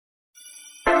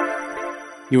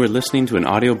You are listening to an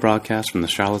audio broadcast from the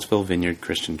Charlottesville Vineyard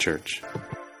Christian Church.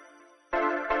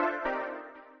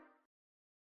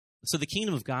 So the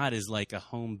kingdom of God is like a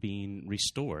home being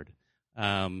restored.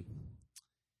 And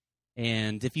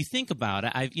if you think about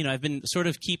it, I've been sort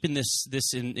of keeping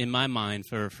this in my mind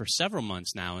for several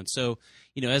months now. And so,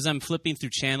 as I'm flipping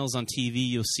through channels on TV,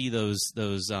 you'll see those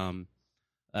TV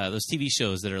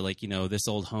shows that are like, This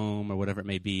Old Home or whatever it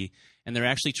may be, and they're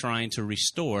actually trying to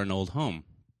restore an old home.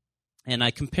 And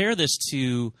I compare this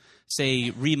to,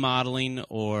 say, remodeling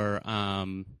or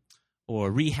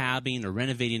rehabbing or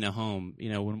renovating a home.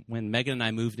 When Megan and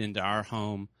I moved into our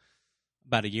home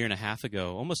about 1.5 years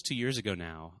ago, almost 2 years ago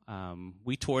now,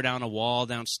 we tore down a wall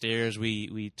downstairs.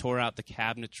 We tore out the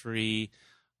cabinetry,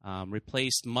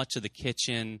 replaced much of the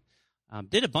kitchen,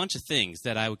 did a bunch of things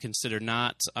that I would consider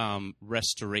not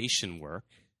restoration work.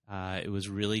 It was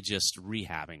really just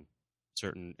rehabbing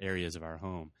certain areas of our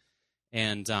home.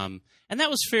 And that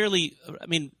was fairly,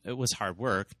 it was hard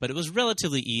work, but it was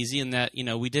relatively easy in that,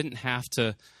 we didn't have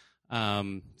to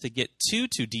get too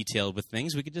detailed with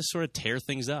things. We could just sort of tear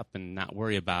things up and not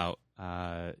worry about,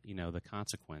 the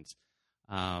consequence.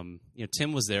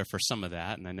 Tim was there for some of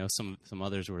that, and I know some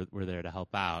others were there to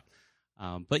help out.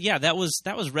 But yeah, that was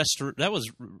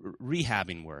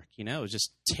rehabbing work. It was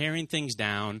just tearing things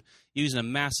down, using a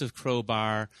massive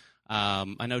crowbar.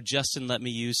 I know Justin let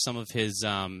me use some of his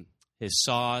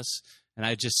saws, and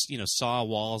I just, saw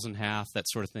walls in half, that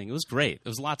sort of thing. It was great. It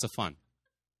was lots of fun.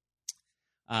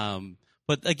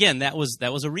 But again, that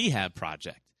was a rehab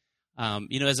project.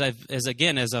 As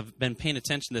I've been paying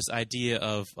attention to this idea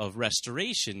of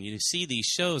restoration, you see these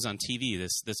shows on TV,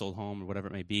 this Old Home or whatever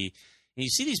it may be, and you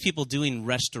see these people doing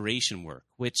restoration work,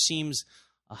 which seems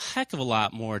a heck of a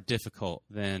lot more difficult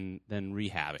than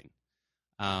rehabbing.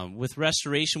 With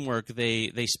restoration work,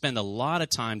 they spend a lot of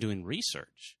time doing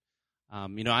research.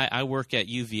 I work at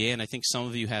UVA, and I think some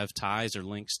of you have ties or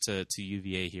links to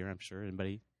UVA here, I'm sure.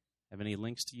 Anybody have any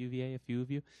links to UVA? A few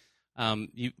of you?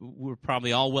 We're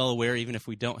probably all well aware, even if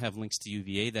we don't have links to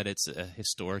UVA, that it's a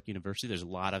historic university. There's a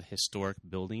lot of historic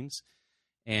buildings.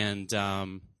 And,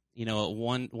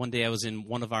 one day I was in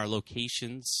one of our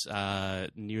locations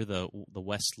near the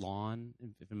West Lawn,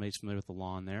 if anybody's familiar with the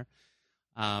lawn there.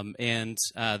 And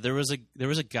there was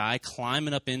a guy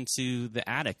climbing up into the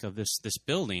attic of this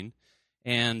building.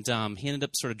 And he ended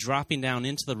up sort of dropping down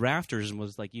into the rafters and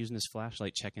was like using his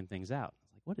flashlight, checking things out. I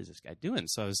was like, what is this guy doing?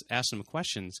 So I was asking him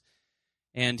questions.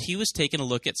 And he was taking a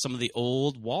look at some of the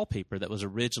old wallpaper that was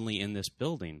originally in this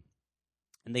building.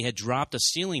 And they had dropped a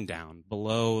ceiling down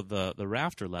below the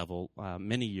rafter level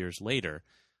many years later.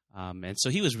 And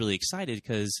so he was really excited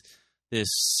because this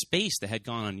space that had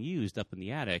gone unused up in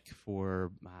the attic for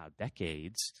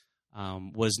decades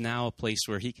was now a place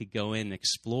where he could go in and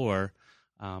explore.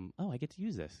 I get to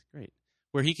use this. Great.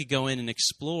 Where he could go in and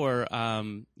explore,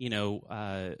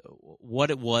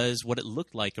 what it was, what it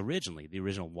looked like originally, the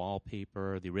original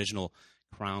wallpaper, the original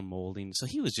crown molding. So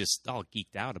he was just all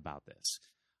geeked out about this.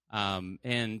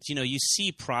 And you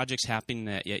see projects happening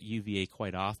at UVA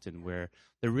quite often where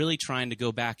they're really trying to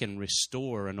go back and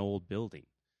restore an old building.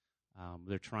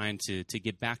 They're trying to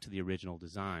get back to the original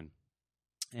design.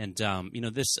 And,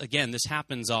 this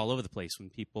happens all over the place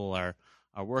when people are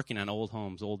working on old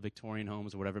homes, old Victorian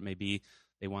homes, or whatever it may be.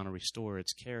 They want to restore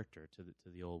its character to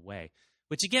the old way,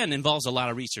 which, again, involves a lot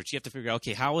of research. You have to figure out,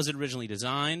 okay, how was it originally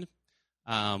designed?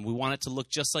 We want it to look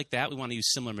just like that. We want to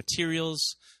use similar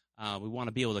materials. We want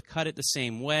to be able to cut it the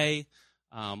same way.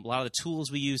 A lot of the tools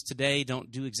we use today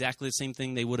don't do exactly the same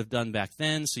thing they would have done back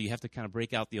then, so you have to kind of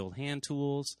break out the old hand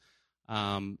tools.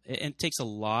 It takes a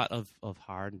lot of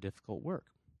hard and difficult work.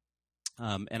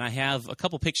 And I have a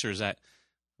couple pictures that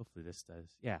hopefully this does.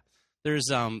 Yeah.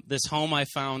 There's this home I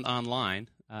found online.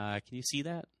 Can you see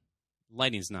that?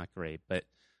 Lighting's not great, but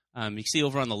you can see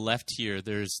over on the left here,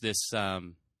 there's this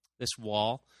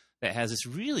wall that has this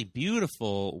really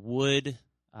beautiful wood,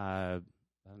 I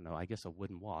guess a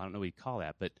wooden wall. I don't know what you call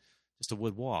that, but just a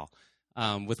wood wall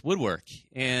with woodwork.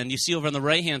 And you see over on the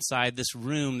right-hand side this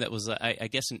room that was, I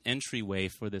guess, an entryway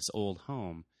for this old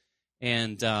home.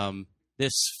 And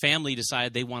this family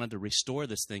decided they wanted to restore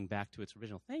this thing back to its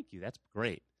original. Thank you. That's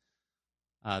great.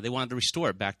 They wanted to restore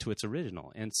it back to its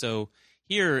original. And so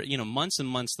here, months and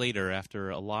months later, after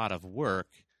a lot of work,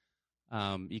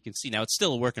 you can see, now it's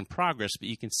still a work in progress, but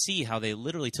you can see how they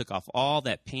literally took off all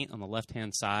that paint on the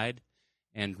left-hand side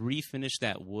and refinished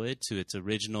that wood to its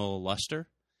original luster.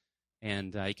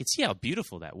 And you can see how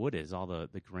beautiful that wood is, all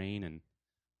the grain, and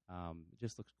it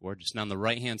just looks gorgeous. Now on the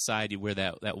right-hand side, where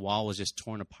that wall was just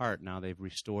torn apart, now they've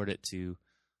restored it to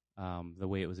the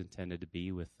way it was intended to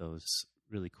be, with those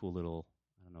really cool little,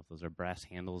 I don't know if those are brass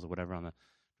handles or whatever on the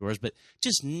doors, but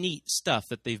just neat stuff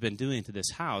that they've been doing to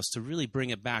this house to really bring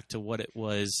it back to what it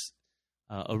was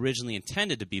originally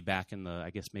intended to be back in the, I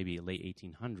guess, maybe late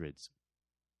 1800s.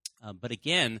 But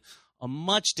again, a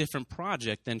much different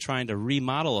project than trying to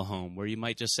remodel a home where you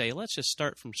might just say, let's just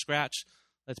start from scratch.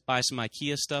 Let's buy some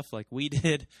IKEA stuff like we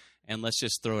did, and let's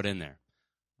just throw it in there.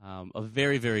 A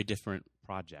very, very different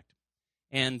project.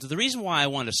 And the reason why I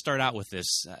wanted to start out with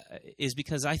this is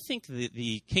because I think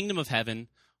the kingdom of heaven,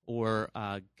 or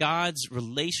God's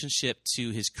relationship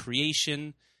to his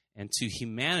creation and to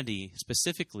humanity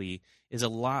specifically, is a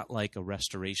lot like a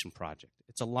restoration project.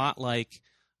 It's a lot like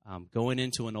going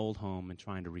into an old home and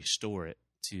trying to restore it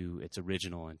to its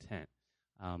original intent.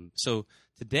 So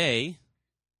today,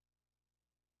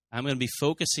 I'm going to be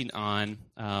focusing on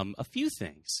a few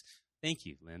things. Thank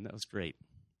you, Lynn. That was great.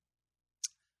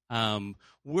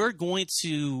 We're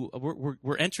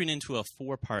entering into a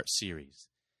 4-part series,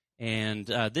 and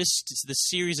this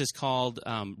series is called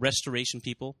Restoration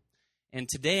People. And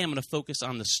today I'm going to focus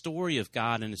on the story of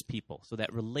God and his people, so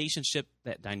that relationship,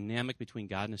 that dynamic between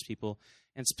God and his people,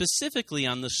 and specifically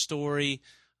on the story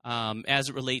as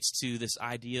it relates to this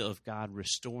idea of God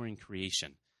restoring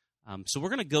creation. So we're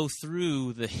going to go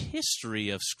through the history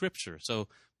of Scripture. So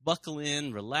buckle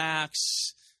in,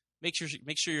 relax, make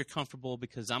sure you're comfortable,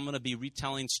 because I'm going to be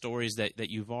retelling stories that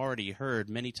you've already heard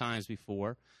many times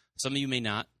before. Some of you may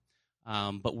not.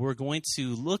 But we're going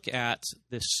to look at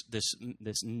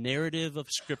this narrative of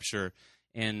Scripture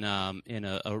in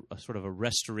a sort of a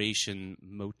restoration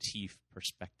motif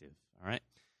perspective. All right,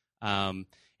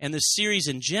 and this series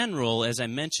in general, as I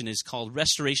mentioned, is called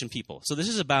Restoration People. So this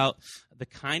is about the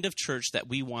kind of church that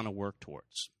we want to work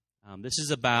towards. This is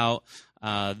about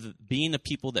being a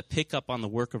people that pick up on the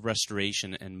work of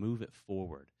restoration and move it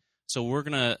forward. So we're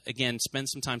going to, again, spend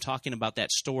some time talking about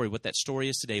that story, what that story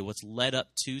is today, what's led up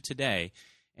to today.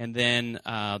 And then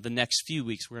the next few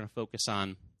weeks, we're going to focus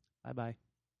on, we're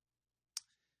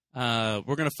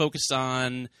going to focus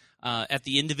on, at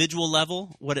the individual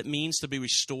level, what it means to be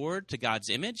restored to God's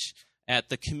image, at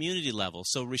the community level.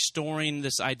 So restoring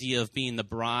this idea of being the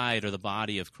bride or the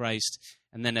body of Christ.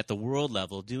 And then at the world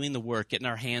level, doing the work, getting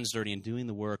our hands dirty and doing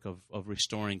the work of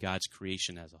restoring God's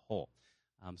creation as a whole.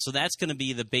 So that's going to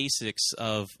be the basics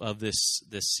of this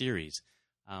series.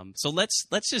 So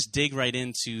let's just dig right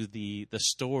into the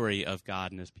story of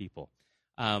God and his people.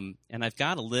 And I've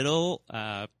got a little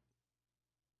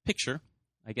picture,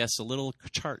 I guess, a little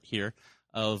chart here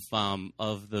of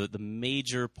the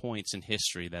major points in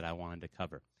history that I wanted to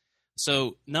cover.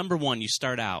 So number one, you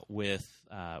start out with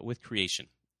creation,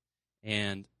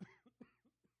 and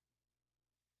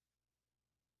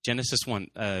Genesis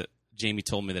 1. Jamie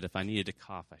told me that if I needed to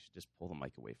cough, I should just pull the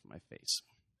mic away from my face.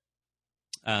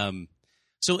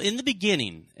 So in the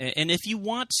beginning, and if you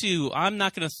want to, I'm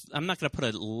not going to put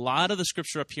a lot of the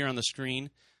Scripture up here on the screen.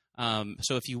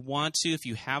 So if you want to, if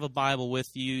you have a Bible with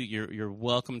you, you're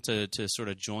welcome to sort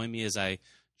of join me as I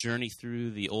journey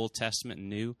through the Old Testament and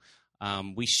New.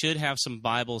 We should have some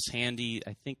Bibles handy.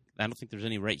 I don't think there's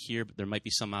any right here, but there might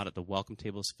be some out at the welcome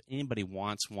tables. If anybody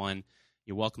wants one,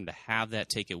 you're welcome to have that.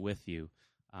 Take it with you.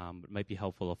 It might be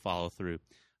helpful to follow through.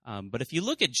 But if you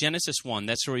look at Genesis 1,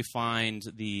 that's where we find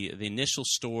the initial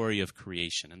story of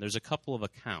creation. And there's a couple of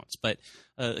accounts. But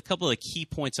a couple of the key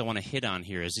points I want to hit on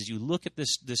here is as you look at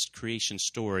this creation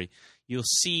story, you'll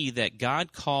see that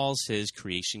God calls his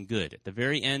creation good. At the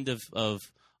very end of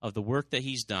the work that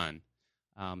he's done,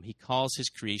 he calls his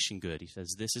creation good. He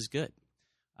says, this is good.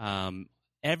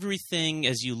 Everything,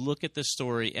 as you look at the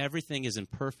story, everything is in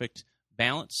perfect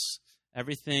balance.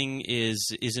 Everything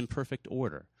is in perfect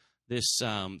order.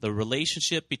 The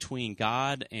relationship between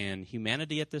God and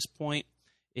humanity at this point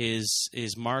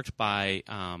is marked by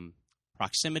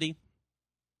proximity.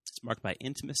 It's marked by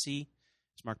intimacy.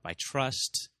 It's marked by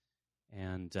trust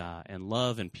and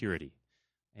love and purity.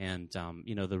 And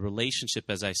the relationship,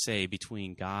 as I say,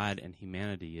 between God and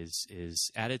humanity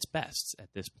is at its best at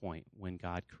this point when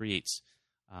God creates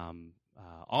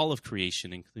all of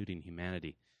creation, including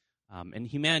humanity. And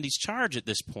humanity's charge at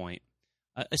this point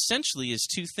essentially is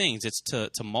two things. It's to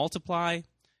multiply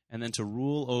and then to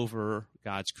rule over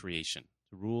God's creation,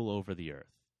 to rule over the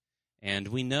earth. And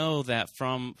we know that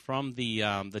from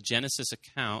the Genesis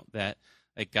account that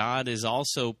God is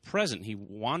also present. He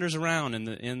wanders around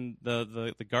in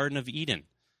the Garden of Eden,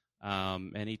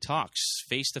 and he talks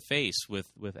face to face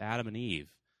with Adam and Eve.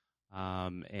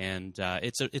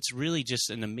 It's really just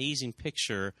an amazing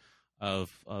picture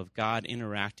of God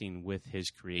interacting with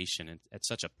his creation at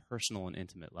such a personal and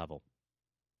intimate level.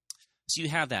 So you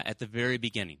have that at the very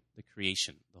beginning, the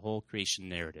creation, the whole creation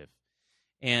narrative.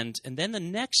 And then the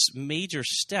next major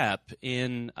step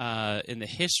in the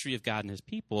history of God and his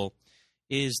people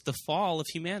is the fall of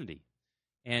humanity.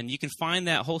 And you can find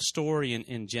that whole story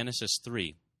in Genesis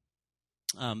 3.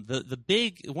 One of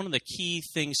the key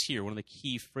things here, one of the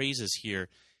key phrases here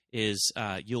is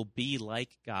you'll be like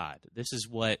God. This is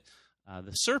what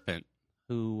the serpent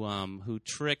who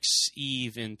tricks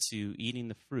Eve into eating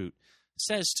the fruit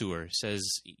says to her,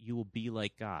 says, you will be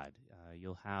like God.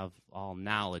 You'll have all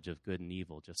knowledge of good and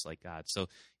evil, just like God. So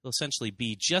you'll essentially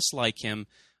be just like him,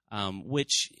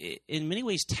 which in many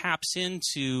ways taps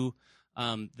into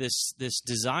this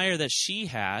desire that she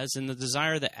has and the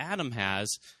desire that Adam has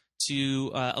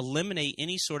to eliminate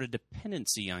any sort of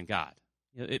dependency on God.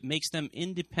 It makes them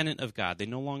independent of God. They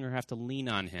no longer have to lean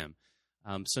on him.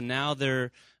 So now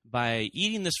they're, by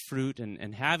eating this fruit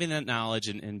and having that knowledge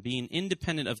and being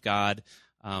independent of God,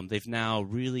 they've now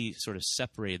really sort of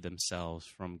separated themselves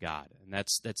from God. And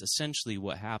that's essentially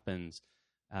what happens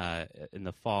in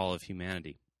the fall of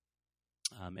humanity.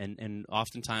 And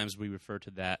oftentimes we refer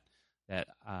to that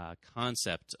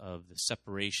concept of the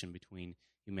separation between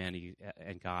humanity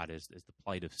and God as the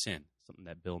plight of sin, something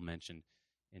that Bill mentioned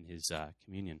in his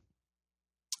communion.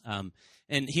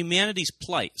 And humanity's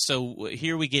plight. So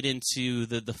here we get into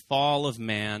the fall of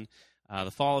man,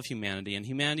 the fall of humanity, and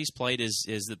humanity's plight is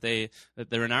that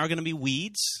there are now going to be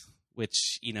weeds,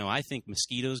 which I think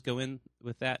mosquitoes go in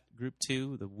with that group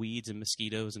too. The weeds and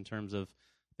mosquitoes in terms of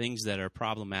things that are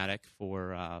problematic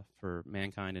for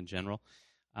mankind in general.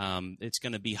 It's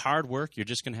going to be hard work. You're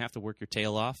just going to have to work your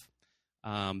tail off.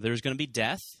 There's going to be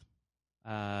death.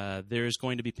 There's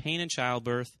going to be pain in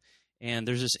childbirth. And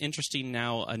there's this interesting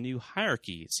now, a new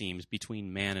hierarchy, it seems,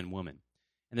 between man and woman.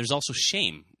 And there's also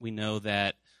shame. We know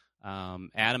that Adam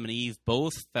and Eve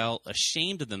both felt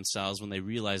ashamed of themselves when they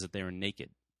realized that they were naked.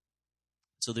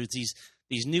 So there's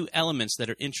these new elements that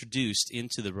are introduced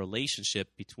into the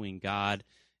relationship between God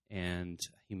and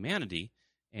humanity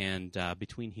and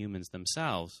between humans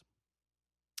themselves.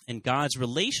 And God's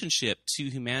relationship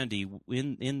to humanity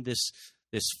in this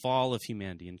fall of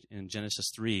humanity in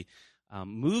Genesis 3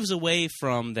 moves away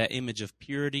from that image of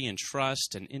purity and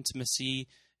trust and intimacy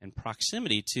and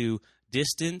proximity to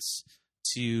distance,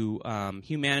 to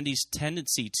humanity's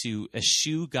tendency to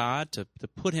eschew God, to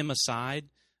put him aside,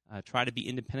 try to be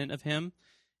independent of him.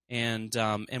 And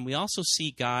we also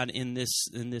see God in this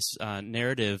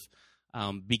narrative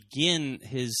begin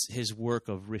his work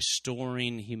of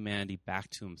restoring humanity back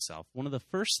to himself. One of the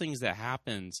first things that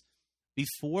happens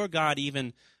before God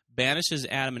even banishes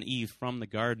Adam and Eve from the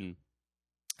garden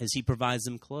is he provides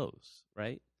them clothes,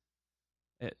 right?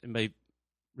 Anybody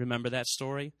remember that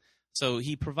story? So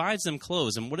he provides them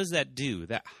clothes, and what does that do?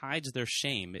 That hides their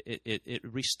shame. It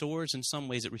restores, in some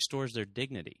ways, it restores their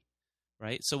dignity,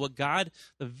 right? So what God,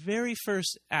 the very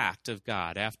first act of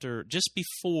God, just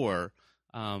before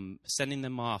sending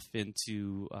them off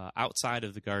into outside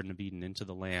of the Garden of Eden into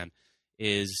the land,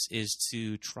 is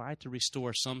to try to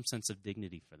restore some sense of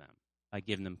dignity for them by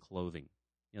giving them clothing.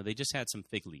 They just had some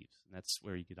fig leaves, and that's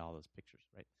where you get all those pictures,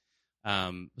 right?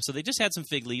 So they just had some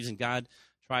fig leaves, and God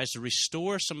tries to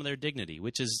restore some of their dignity,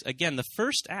 which is, again, the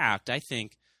first act, I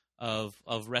think, of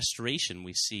restoration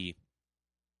we see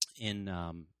in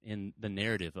the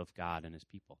narrative of God and his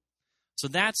people. So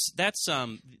that's the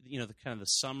kind of the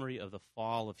summary of the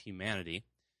fall of humanity.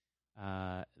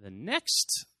 The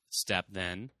next step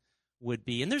then would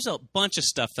be, and there's a bunch of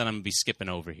stuff that I'm going to be skipping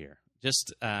over here.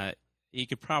 Just you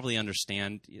could probably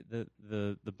understand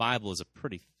the Bible is a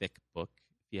pretty thick book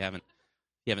if you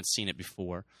haven't seen it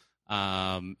before.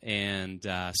 And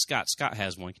Scott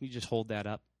has one. Can you just hold that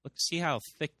up? Look, see how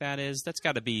thick that is? That's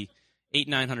got to be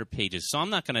 800-900 pages. So I'm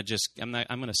going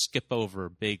to skip over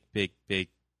big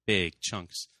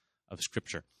chunks of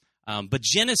Scripture. But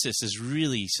Genesis is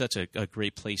really such a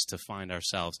great place to find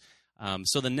ourselves.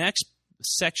 So the next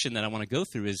section that I want to go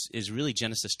through is really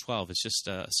Genesis 12. It's just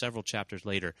several chapters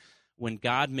later when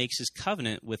God makes his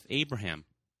covenant with Abraham.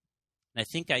 And I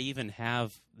think I even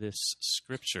have this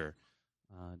scripture,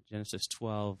 Genesis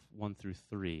 12, 1 through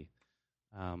 3.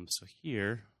 So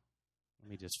here, let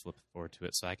me just flip forward to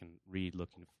it so I can read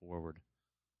looking forward.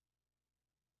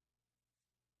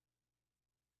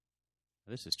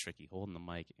 This is tricky, holding the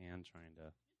mic and trying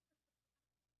to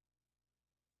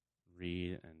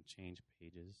read and change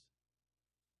pages.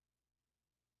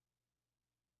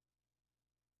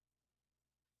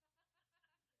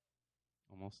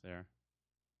 Almost there.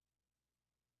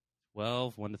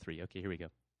 12, 1 to 3. Okay, here we go.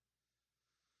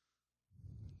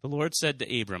 The Lord said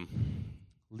to Abram,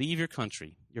 "Leave your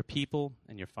country, your people,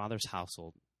 and your father's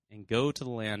household, and go to the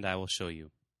land I will show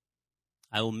you.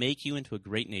 I will make you into a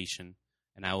great nation,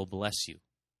 and I will bless you.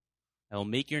 I will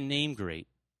make your name great,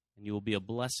 and you will be a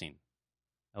blessing.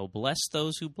 I will bless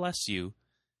those who bless you,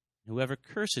 and whoever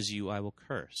curses you I will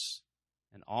curse,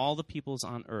 and all the peoples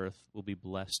on earth will be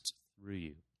blessed through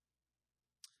you.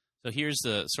 So here's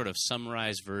the sort of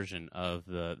summarized version of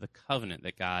the covenant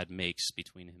that God makes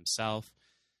between himself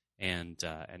and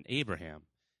Abraham.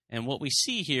 And what we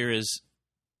see here is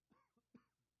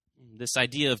this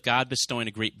idea of God bestowing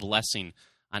a great blessing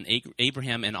on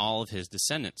Abraham and all of his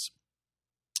descendants.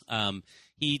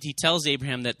 He tells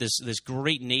Abraham that this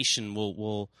great nation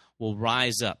will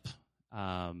rise up.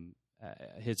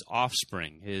 His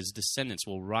offspring, his descendants,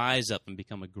 will rise up and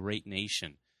become a great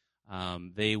nation.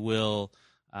 They'll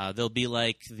be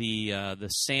like the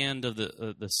sand of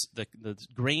the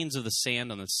grains of the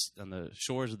sand on the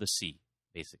shores of the sea,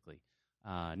 basically.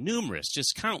 Numerous,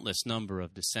 just countless number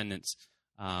of descendants.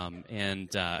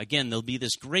 Again, they'll be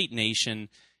this great nation,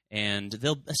 and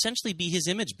they'll essentially be his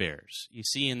image bearers. You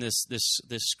see in this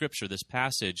scripture, this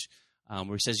passage,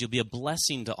 where he says, "You'll be a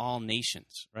blessing to all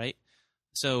nations," right?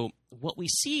 So what we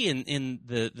see in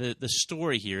the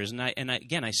story here is,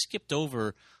 I skipped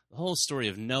over the whole story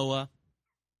of Noah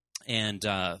and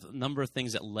a number of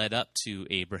things that led up to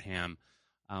Abraham.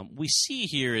 We see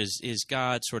here is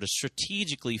God sort of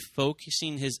strategically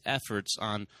focusing his efforts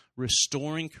on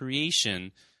restoring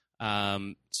creation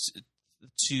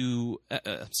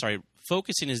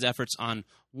focusing his efforts on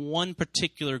one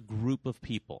particular group of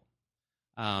people.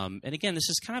 And again, this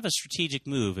is kind of a strategic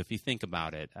move if you think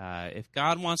about it. If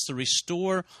God wants to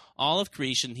restore all of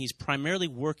creation, he's primarily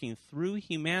working through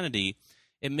humanity.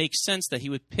 It makes sense that he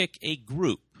would pick a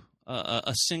group,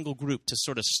 a single group to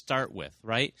sort of start with,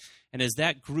 right? And as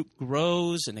that group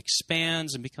grows and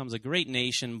expands and becomes a great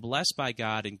nation, blessed by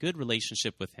God, in good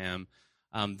relationship with him,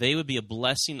 they would be a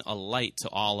blessing, a light to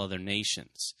all other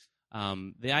nations.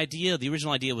 The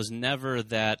original idea was never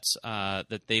that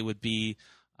they would be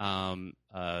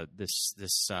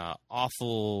this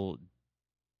awful,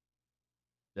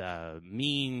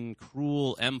 mean,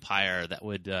 cruel empire that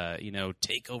would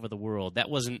take over the world. That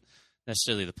wasn't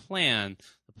necessarily the plan.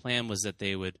 The plan was that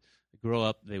they would grow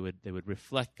up, they would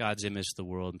reflect God's image to the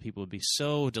world, and people would be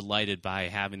so delighted by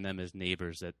having them as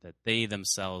neighbors that they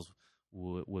themselves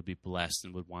would be blessed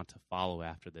and would want to follow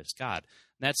after this God.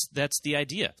 And that's the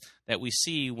idea that we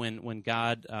see when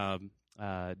God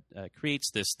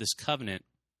creates this covenant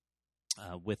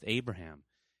with Abraham.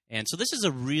 And so this is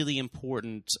a really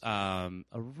important, a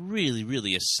really,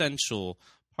 really essential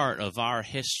part of our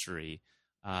history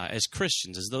as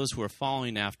Christians, as those who are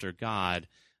following after God.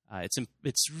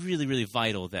 It's really, really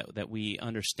vital that we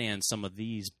understand some of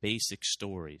these basic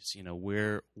stories,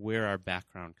 where our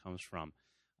background comes from.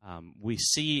 We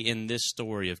see in this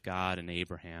story of God and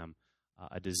Abraham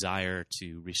a desire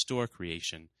to restore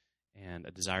creation and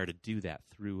a desire to do that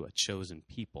through a chosen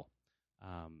people.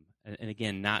 And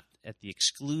again, not at the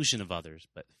exclusion of others,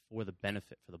 but for the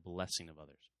benefit, for the blessing of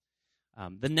others.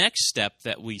 The next step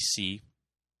that we see,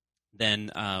 then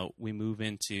we move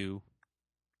into,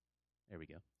 there we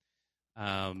go,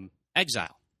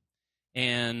 exile.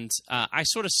 And I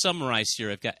sort of summarize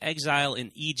here. I've got exile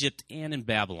in Egypt and in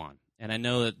Babylon. And I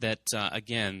know that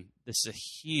again, this is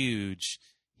a huge,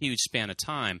 huge span of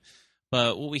time.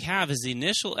 But what we have is the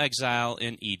initial exile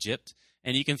in Egypt,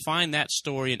 and you can find that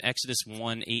story in Exodus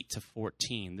 1,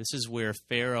 8-14. This is where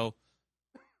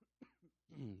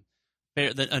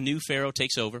a new Pharaoh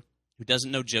takes over, who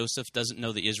doesn't know Joseph, doesn't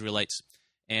know the Israelites,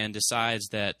 and decides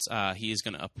that he is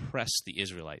going to oppress the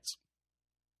Israelites.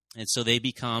 And so they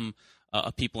become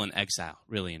a people in exile,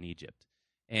 really, in Egypt.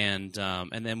 And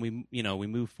then we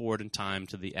move forward in time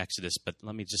to the Exodus, but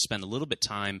let me just spend a little bit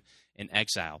time in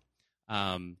exile.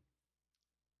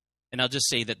 And I'll just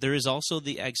say that there is also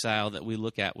the exile that we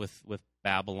look at with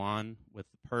Babylon, with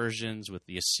the Persians, with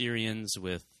the Assyrians,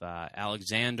 with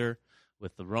Alexander,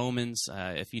 with the Romans.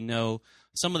 If you know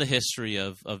some of the history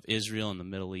of Israel and the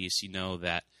Middle East, you know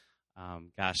that,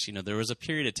 there was a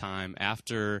period of time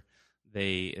after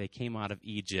they came out of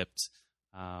Egypt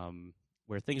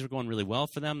where things were going really well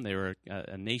for them. They were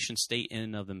a nation state in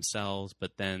and of themselves,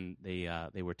 but then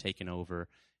they were taken over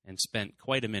and spent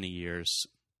quite a many years.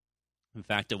 In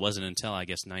fact, it wasn't until, I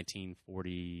guess,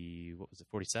 1940,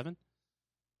 47?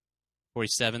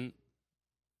 47,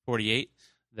 48,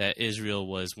 that Israel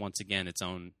was once again its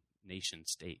own nation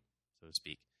state, so to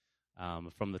speak,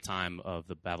 from the time of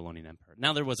the Babylonian Empire.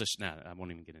 Now, there was I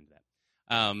won't even get into that.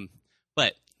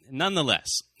 But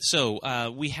nonetheless,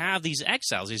 so we have these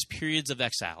exiles, these periods of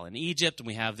exile in Egypt, and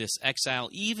we have this exile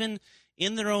even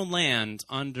in their own land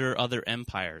under other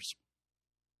empires.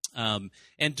 And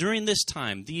during this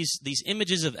time, these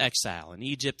images of exile in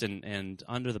Egypt and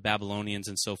under the Babylonians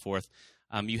and so forth,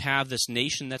 You have this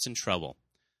nation that's in trouble.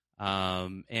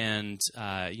 One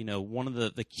of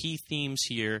the key themes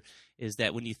here is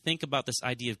that when you think about this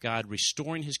idea of God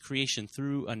restoring his creation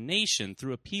through a nation,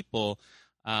 through a people,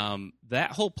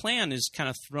 that whole plan is kind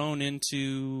of thrown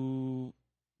into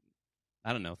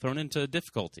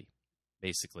difficulty,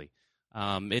 basically.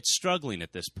 It's struggling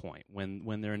at this point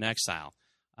when they're in exile.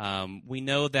 We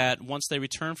know that once they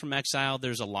return from exile,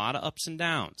 there's a lot of ups and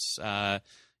downs.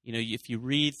 If you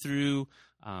read through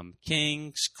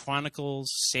Kings,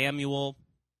 Chronicles, Samuel,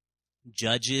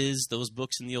 Judges, those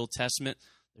books in the Old Testament,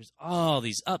 there's all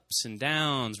these ups and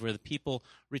downs where the people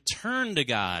return to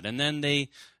God, and then they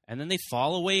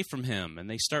fall away from him, and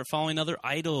they start following other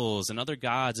idols and other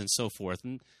gods and so forth.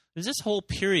 And there's this whole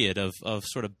period of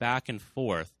sort of back and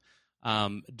forth.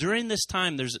 During this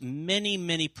time, there's many,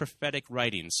 many prophetic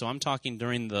writings. So I'm talking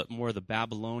during the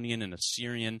Babylonian and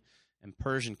Assyrian and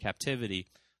Persian captivity.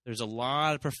 There's a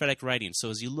lot of prophetic writings. So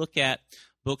as you look at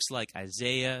books like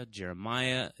Isaiah,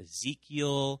 Jeremiah,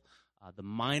 Ezekiel, the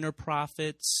minor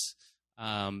prophets,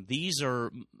 these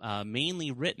are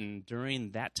mainly written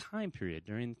during that time period,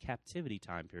 during the captivity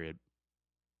time period.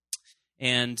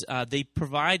 And they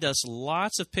provide us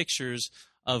lots of pictures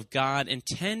of God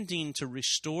intending to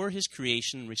restore his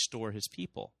creation, restore his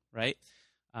people, right?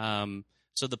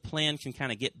 So the plan can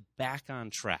kind of get back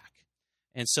on track.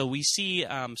 And so we see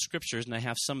scriptures, and I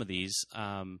have some of these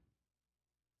from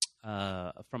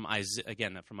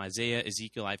Isaiah,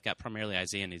 Ezekiel. I've got primarily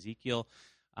Isaiah and Ezekiel.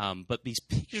 But these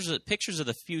pictures of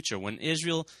the future, when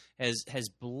Israel has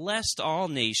blessed all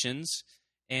nations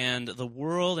and the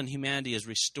world and humanity is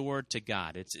restored to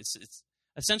God. It's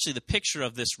essentially the picture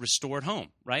of this restored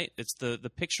home, right? It's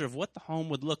the picture of what the home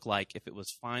would look like if it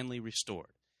was finally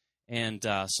restored. And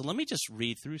so let me just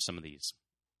read through some of these.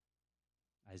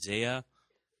 Isaiah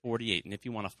 48, and if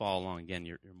you want to follow along again,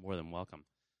 you're more than welcome.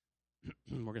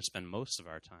 We're going to spend most of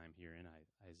our time here in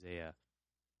Isaiah.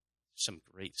 Some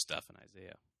great stuff in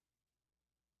Isaiah.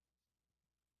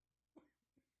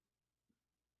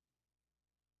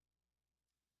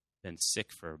 Been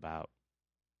sick for about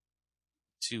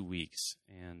 2 weeks,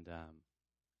 and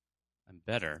I'm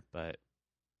better, but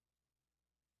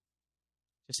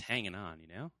just hanging on,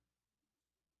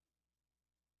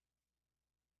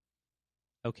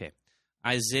 Okay,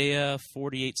 Isaiah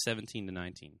 48, 17 to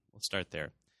 19. We'll start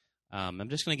there. I'm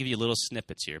just going to give you little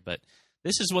snippets here, but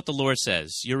this is what the Lord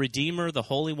says. Your Redeemer, the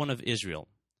Holy One of Israel.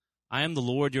 I am the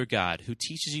Lord your God, who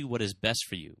teaches you what is best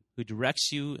for you, who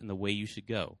directs you in the way you should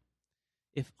go.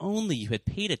 If only you had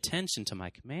paid attention to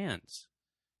my commands.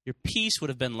 Your peace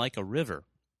would have been like a river,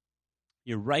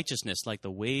 your righteousness like the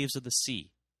waves of the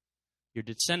sea. Your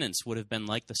descendants would have been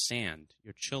like the sand,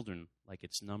 your children like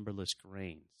its numberless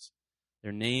grains.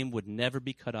 Their name would never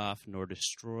be cut off nor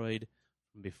destroyed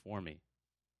from before me.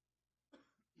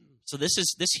 So this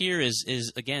here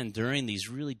is again during these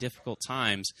really difficult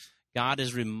times, God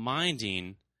is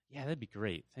reminding. Yeah, that'd be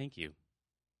great. Thank you.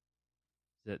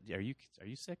 Are you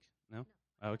sick? No?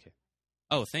 Oh, okay.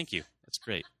 Oh, thank you. That's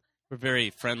great. We're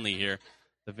very friendly here,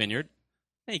 the Vineyard.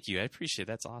 Thank you. I appreciate it.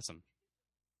 That's awesome.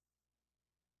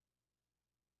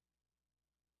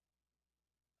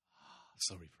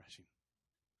 So refreshing.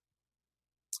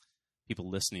 People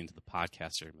listening to the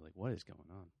podcast are going to be like, what is going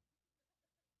on?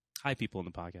 Hi, people in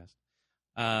the podcast.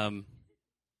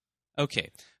 Okay,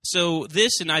 so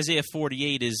this in Isaiah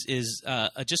 48 is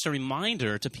just a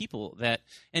reminder to people that,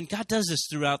 and God does this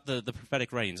throughout the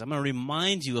prophetic writings. I'm going to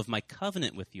remind you of my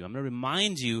covenant with you. I'm going to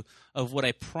remind you of what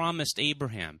I promised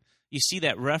Abraham. You see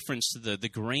that reference to the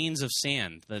grains of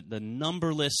sand, the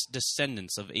numberless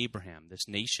descendants of Abraham, this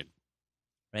nation,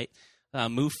 right?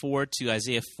 Move forward to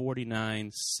Isaiah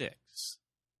 49:6.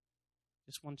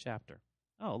 Just one chapter.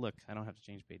 Oh, look, I don't have to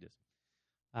change pages.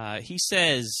 He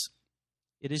says,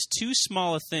 it is too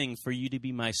small a thing for you to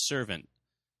be my servant.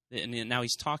 And now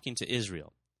he's talking to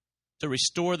Israel. To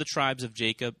restore the tribes of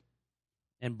Jacob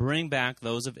and bring back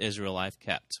those of Israel I've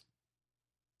kept.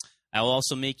 I will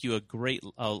also make you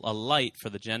a light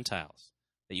for the Gentiles,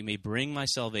 that you may bring my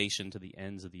salvation to the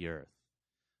ends of the earth.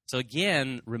 So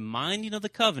again, reminding of the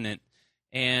covenant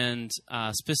and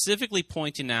specifically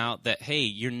pointing out that, hey,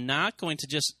 you're not going to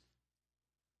just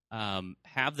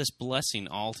have this blessing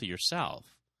all to yourself.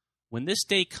 When this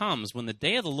day comes, when the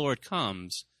day of the Lord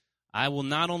comes, I will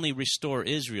not only restore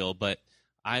Israel, but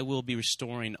I will be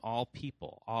restoring all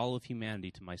people, all of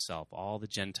humanity to myself, all the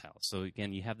Gentiles. So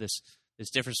again, you have this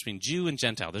difference between Jew and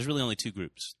Gentile. There's really only two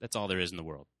groups. That's all there is in the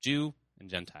world, Jew and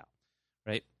Gentile,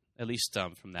 right? At least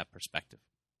from that perspective.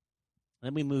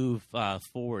 Then we move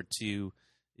forward to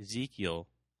Ezekiel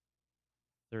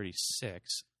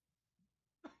 36.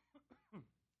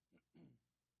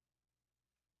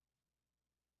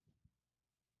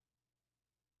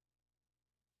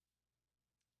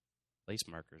 place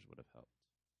markers would have helped.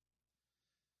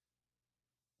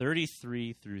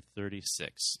 33 through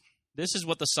 36. This is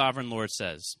what the sovereign Lord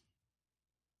says.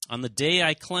 On the day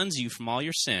I cleanse you from all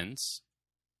your sins,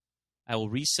 I will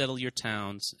resettle your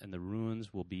towns, and the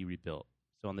ruins will be rebuilt.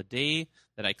 So on the day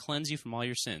that I cleanse you from all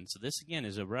your sins. So this, again,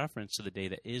 is a reference to the day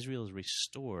that Israel is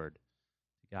restored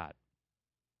to God.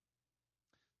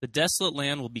 The desolate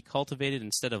land will be cultivated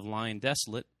instead of lying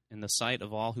desolate in the sight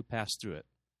of all who pass through it.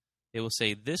 They will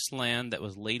say, this land that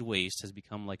was laid waste has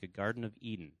become like a Garden of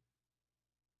Eden.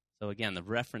 So again, the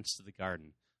reference to the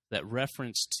garden, that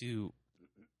reference to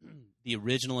the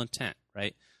original intent,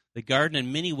 right? The garden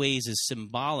in many ways is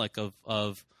symbolic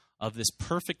of this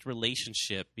perfect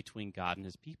relationship between God and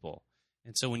his people.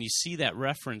 And so when you see that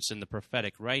reference in the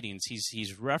prophetic writings,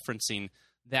 he's referencing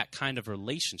that kind of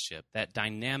relationship, that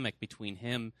dynamic between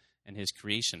him and his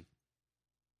creation.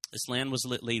 This land was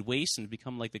laid waste and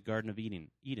become like the Garden of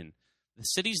Eden. The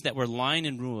cities that were lying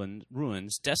in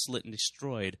ruins, desolate and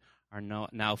destroyed, are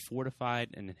now fortified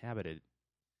and inhabited.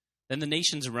 Then the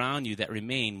nations around you that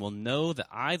remain will know that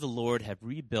I, the Lord, have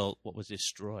rebuilt what was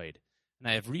destroyed, and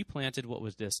I have replanted what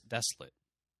was desolate.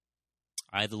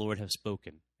 I, the Lord, have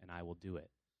spoken, and I will do it.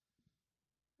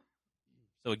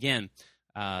 So again,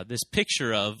 this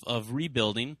picture of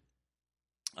rebuilding,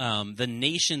 the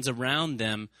nations around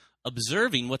them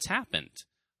observing what's happened.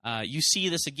 You see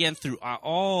this again through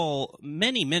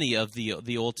many of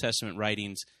the Old Testament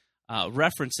writings.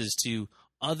 References to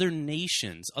other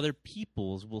nations, other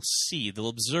peoples will see, they'll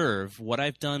observe what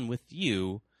I've done with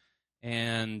you,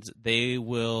 and they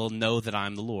will know that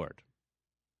I'm the Lord,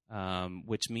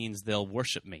 which means they'll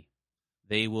worship me.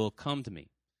 They will come to me.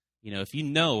 You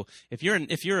know,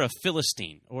 if you're a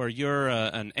Philistine or you're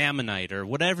an Ammonite or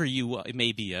whatever you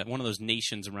may be, one of those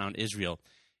nations around Israel,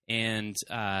 and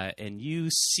you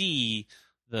see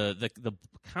the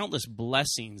countless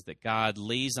blessings that God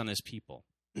lays on his people.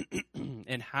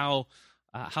 And how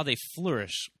they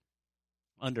flourish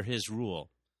under his rule.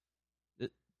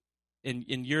 And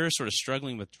you're sort of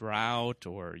struggling with drought,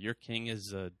 or your king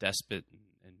is a despot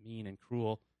and mean and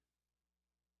cruel.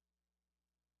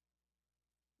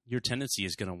 Your tendency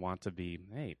is going to want to be,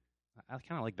 hey, I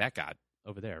kind of like that God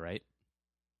over there, right?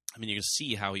 I mean, you're going to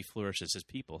see how he flourishes his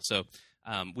people. So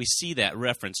we see that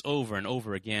reference over and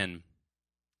over again in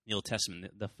the Old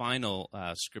Testament. The final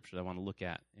scripture that I want to look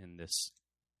at in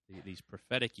these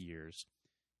prophetic years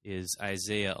is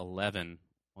Isaiah 11,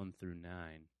 1 through 9.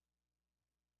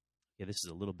 Yeah, this is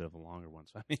a little bit of a longer one,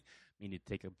 so I may need to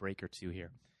take a break or two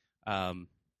here.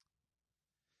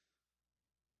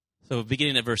 So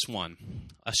beginning at verse 1.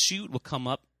 A shoot will come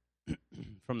up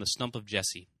from the stump of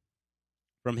Jesse.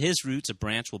 From his roots a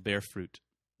branch will bear fruit.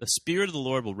 The Spirit of the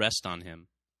Lord will rest on him,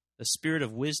 the Spirit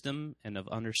of wisdom and of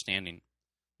understanding,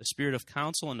 the Spirit of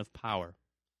counsel and of power,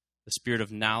 the Spirit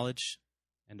of knowledge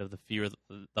and of the fear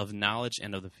of knowledge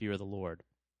and of the fear of the Lord.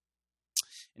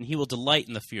 And he will delight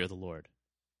in the fear of the Lord.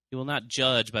 He will not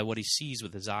judge by what he sees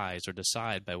with his eyes or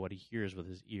decide by what he hears with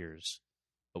his ears.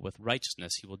 But with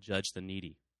righteousness he will judge the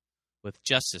needy. With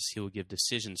justice he will give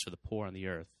decisions for the poor on the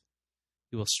earth.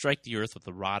 He will strike the earth with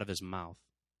the rod of his mouth.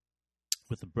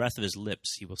 With the breath of his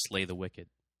lips he will slay the wicked.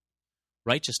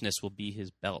 Righteousness will be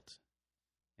his belt,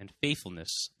 and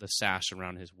faithfulness the sash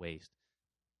around his waist.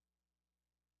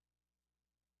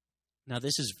 Now,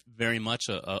 this is very much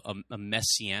a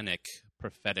messianic,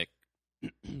 prophetic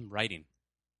writing.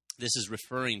 This is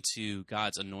referring to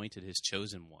God's anointed, his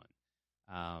chosen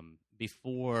one.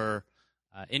 Before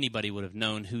anybody would have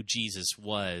known who Jesus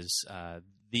was,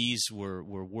 these were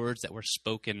words that were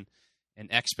spoken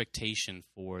in expectation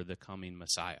for the coming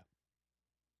Messiah.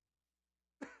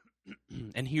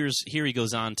 And here he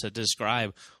goes on to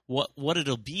describe what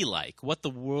it'll be like, what the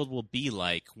world will be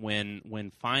like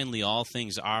when finally all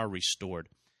things are restored.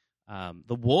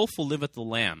 The wolf will live with the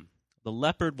lamb. The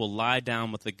leopard will lie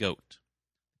down with the goat.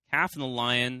 The calf and the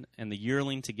lion and the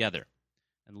yearling together,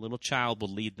 and the little child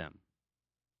will lead them.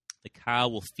 The cow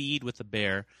will feed with the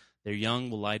bear. Their young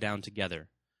will lie down together.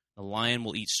 The lion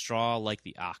will eat straw like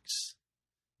the ox.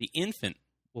 The infant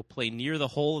will play near the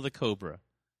hole of the cobra,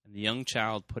 and the young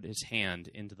child put his hand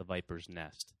into the viper's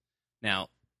nest. Now,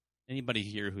 anybody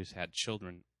here who's had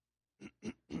children,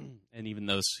 and even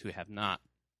those who have not,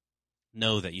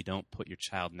 know that you don't put your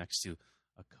child next to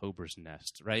a cobra's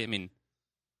nest, right? I mean,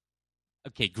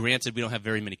 okay, granted, we don't have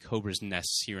very many cobra's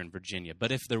nests here in Virginia,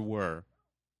 but if there were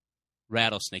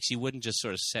rattlesnakes, you wouldn't just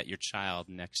sort of set your child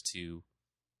next to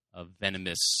a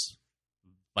venomous,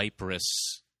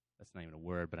 viperous, that's not even a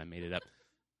word, but I made it up,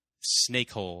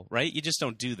 snake hole, right? You just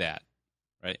don't do that,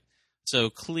 right?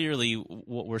 So clearly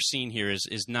what we're seeing here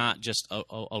is not just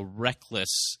a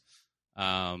reckless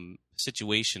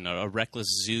situation, a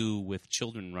reckless zoo with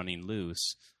children running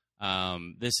loose.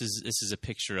 This is a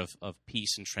picture of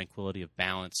peace and tranquility, of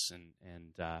balance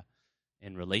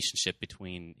and relationship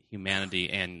between humanity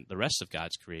and the rest of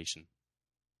God's creation.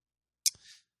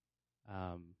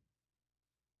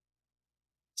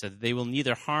 So they will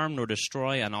neither harm nor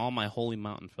destroy on all my holy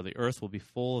mountain, for the earth will be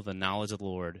full of the knowledge of the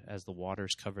Lord as the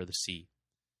waters cover the sea.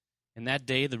 In that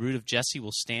day the root of Jesse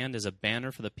will stand as a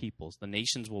banner for the peoples. The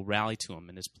nations will rally to him,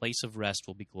 and his place of rest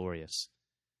will be glorious.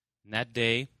 In that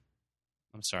day,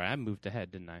 I'm sorry, I moved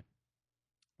ahead, didn't I?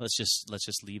 Let's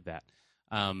just leave that.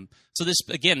 So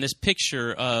this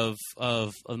picture of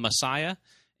Messiah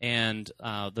and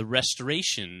the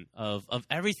restoration of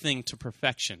everything to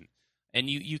perfection, and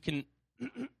you can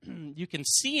you can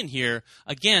see in here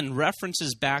again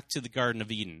references back to the Garden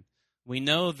of Eden. We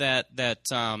know that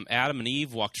Adam and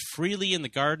Eve walked freely in the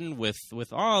garden with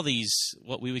all these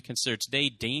what we would consider today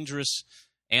dangerous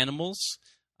animals.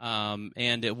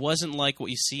 And it wasn't like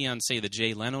what you see on, say, the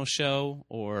Jay Leno show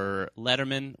or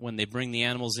Letterman when they bring the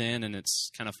animals in and it's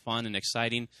kind of fun and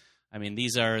exciting. I mean,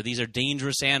 these are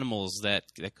dangerous animals that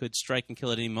could strike and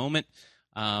kill at any moment.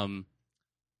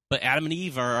 But Adam and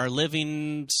Eve are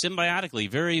living symbiotically,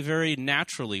 very, very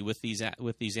naturally with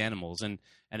these animals. And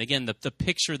again, the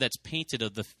picture that's painted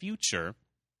of the future.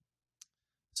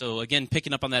 So again,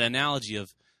 picking up on that analogy of,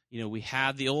 we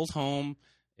had the old home,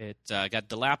 it got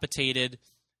dilapidated.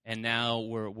 And now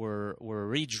we're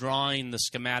redrawing the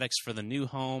schematics for the new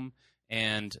home,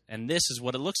 and this is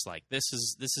what it looks like. This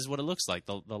is what it looks like.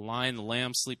 The lion, the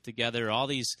lamb sleep together. All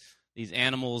these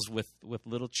animals with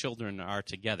little children are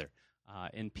together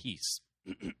in peace.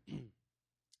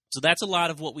 So that's a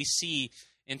lot of what we see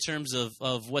in terms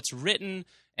of what's written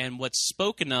and what's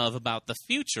spoken of about the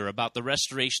future, about the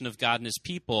restoration of God and His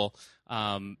people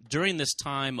during this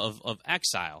time of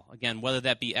exile. Again, whether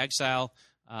that be exile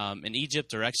in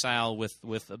Egypt or exile with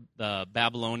the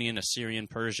Babylonian, Assyrian,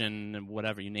 Persian, and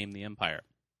whatever you name the empire.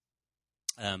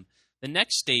 The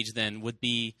next stage then would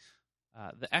be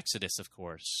the Exodus, of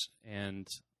course. And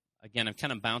again, I'm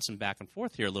kind of bouncing back and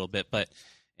forth here a little bit, but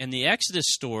in the Exodus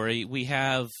story, we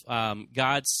have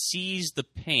God sees the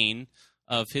pain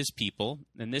of His people,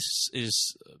 and this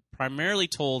is primarily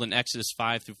told in Exodus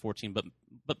 5 through 14,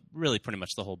 but really pretty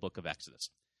much the whole book of Exodus.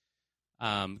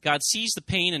 God sees the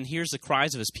pain and hears the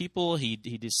cries of His people. He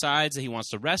decides that He wants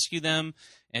to rescue them,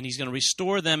 and He's going to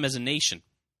restore them as a nation.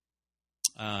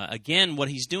 Again, what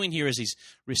He's doing here is He's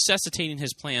resuscitating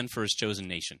His plan for His chosen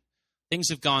nation. Things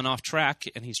have gone off track,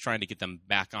 and He's trying to get them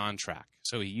back on track.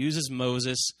 So He uses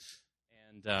Moses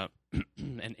and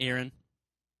and Aaron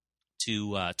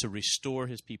to restore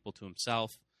His people to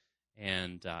Himself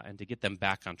and to get them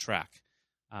back on track.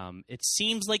 It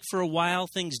seems like for a while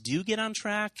things do get on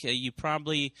track. You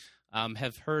probably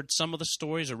have heard some of the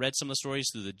stories or read some of the stories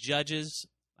through the Judges.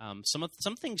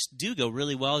 Some things do go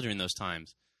really well during those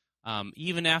times.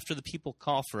 Even after the people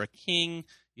call for a king,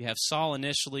 you have Saul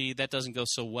initially. That doesn't go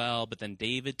so well, but then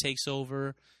David takes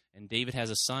over, and David has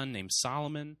a son named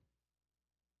Solomon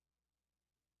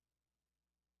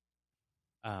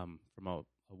from a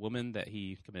woman that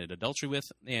he committed adultery with.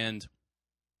 And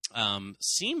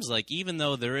seems like even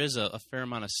though there is a fair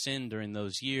amount of sin during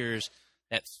those years,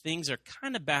 that things are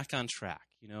kind of back on track.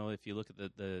 If you look at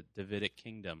the Davidic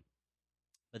kingdom,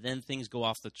 but then things go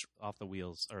off the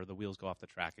wheels, or the wheels go off the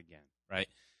track again, right?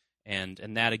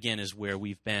 And that again is where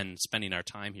we've been spending our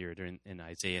time here in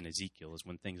Isaiah and Ezekiel, is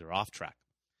when things are off track,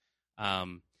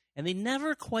 and they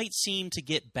never quite seem to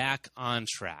get back on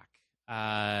track.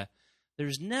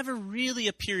 There's never really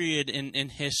a period in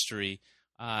history.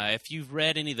 If you've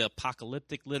read any of the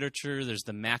apocalyptic literature, there's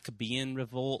the Maccabean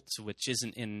revolt, which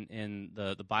isn't in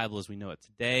the Bible as we know it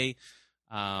today.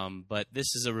 But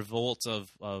this is a revolt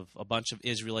of a bunch of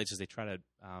Israelites as they try to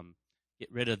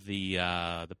get rid of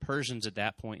the Persians at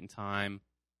that point in time.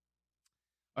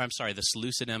 Or I'm sorry, the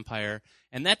Seleucid Empire.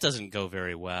 And that doesn't go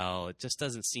very well. It just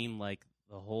doesn't seem like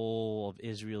the whole of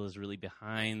Israel is really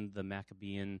behind the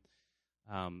Maccabean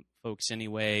folks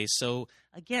anyway. So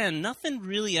again, nothing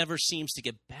really ever seems to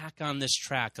get back on this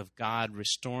track of God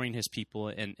restoring His people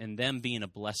and them being a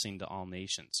blessing to all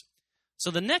nations.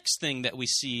 So the next thing that we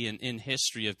see in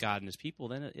history of God and His people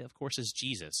then, of course, is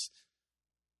Jesus.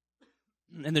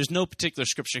 And there's no particular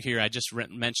scripture here. I just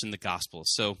mentioned the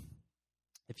Gospels. So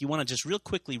if you want to just real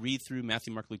quickly read through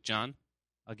Matthew, Mark, Luke, John,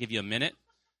 I'll give you a minute,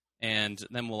 and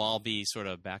then we'll all be sort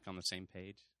of back on the same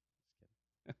page.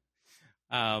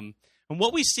 And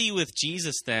what we see with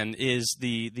Jesus then is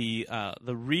the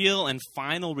real and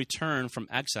final return from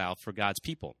exile for God's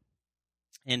people.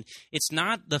 And it's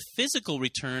not the physical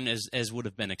return as would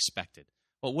have been expected.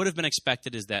 what would have been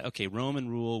expected is that, okay, Roman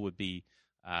rule would be,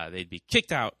 they'd be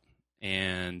kicked out,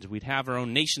 and we'd have our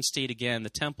own nation state again. The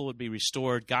temple would be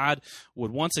restored. God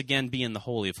would once again be in the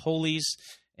Holy of Holies,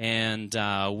 and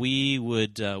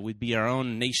we'd be our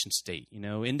own nation state,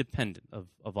 independent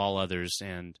of all others,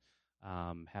 and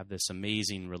have this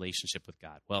amazing relationship with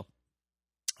God. Well,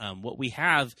 what we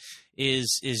have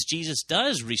is Jesus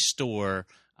does restore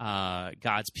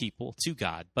God's people to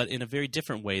God, but in a very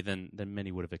different way than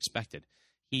many would have expected.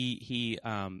 He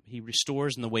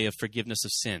restores in the way of forgiveness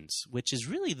of sins, which is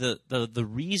really the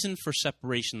reason for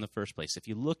separation in the first place. If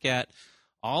you look at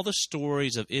all the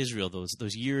stories of Israel,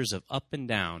 those years of up and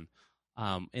down,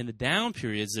 in the down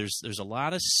periods, there's a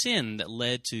lot of sin that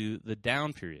led to the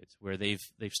down periods where they've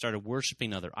started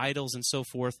worshiping other idols and so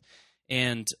forth.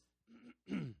 And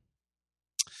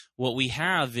what we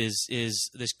have is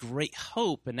this great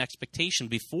hope and expectation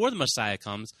before the Messiah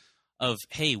comes of,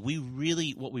 hey,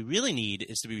 what we really need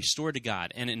is to be restored to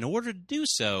God. And in order to do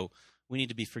so, we need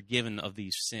to be forgiven of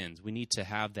these sins. We need to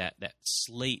have that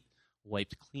slate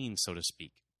wiped clean, so to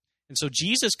speak. And so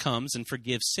Jesus comes and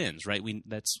forgives sins, right?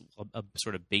 That's a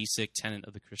sort of basic tenet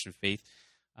of the Christian faith.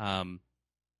 In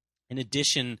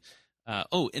addition,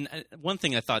 one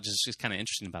thing I thought just kind of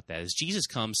interesting about that is Jesus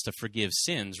comes to forgive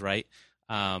sins, right?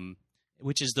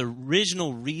 Which is the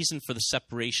original reason for the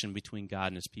separation between God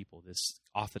and his people, this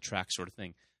off-the-track sort of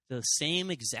thing. The same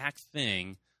exact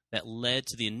thing that led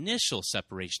to the initial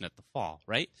separation at the fall,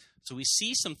 right? So we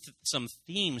see some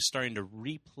themes starting to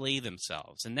replay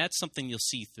themselves, and that's something you'll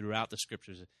see throughout the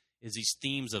Scriptures, is these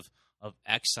themes of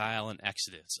exile and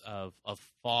exodus, of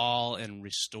fall and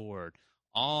restored,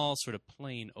 all sort of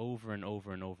playing over and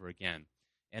over and over again,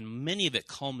 and many of it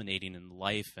culminating in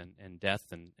life and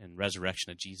death and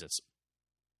resurrection of Jesus.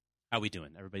 How are we doing?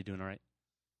 Everybody doing all right?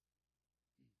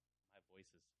 My voice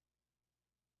is...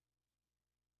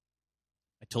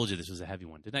 I told you this was a heavy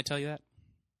one. Didn't I tell you that?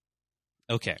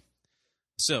 Okay.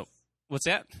 So, what's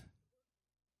that?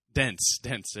 Dense.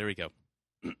 There we go.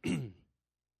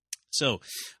 So,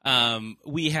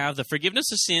 we have the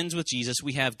forgiveness of sins with Jesus.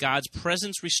 We have God's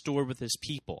presence restored with his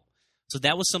people. So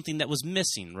that was something that was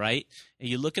missing, right? And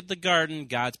you look at the garden,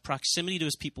 God's proximity to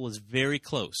his people is very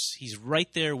close. He's right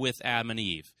there with Adam and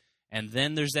Eve. And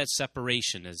then there's that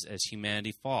separation as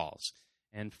humanity falls.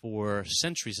 And for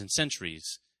centuries and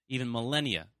centuries, even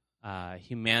millennia,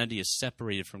 humanity is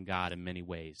separated from God in many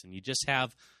ways. And you just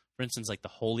have, for instance, like the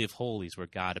Holy of Holies where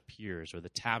God appears, or the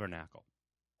tabernacle.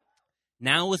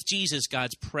 Now with Jesus,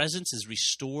 God's presence is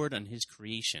restored on his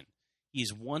creation. He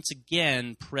is once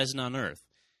again present on earth.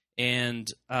 And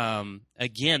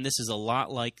again, this is a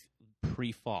lot like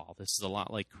pre-fall. This is a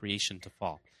lot like creation to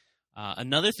fall.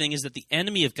 Another thing is that the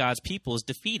enemy of God's people is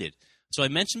defeated. So I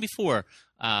mentioned before,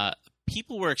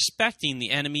 people were expecting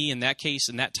the enemy in that case,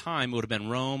 in that time, it would have been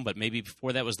Rome, but maybe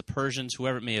before that was the Persians,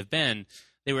 whoever it may have been.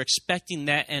 They were expecting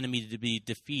that enemy to be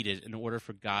defeated in order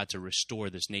for God to restore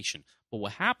this nation. But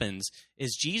what happens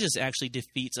is Jesus actually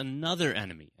defeats another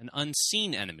enemy, an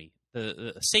unseen enemy,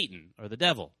 the Satan or the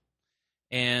devil.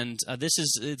 And this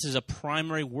is a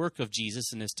primary work of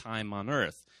Jesus in his time on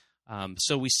earth.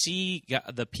 So we see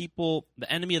the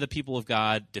enemy of the people of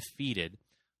God defeated,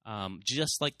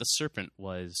 just like the serpent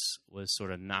was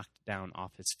sort of knocked down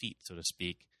off his feet, so to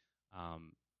speak,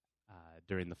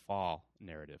 during the fall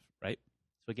narrative, right?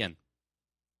 So again,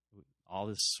 all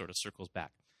this sort of circles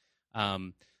back.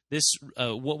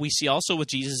 What we see also with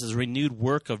Jesus is a renewed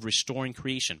work of restoring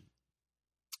creation.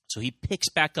 So he picks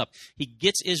back up. He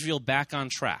gets Israel back on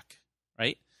track,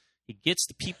 right? He gets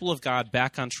the people of God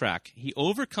back on track. He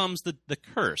overcomes the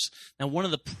curse. Now, one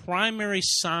of the primary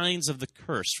signs of the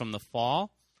curse from the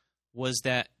fall was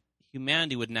that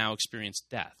humanity would now experience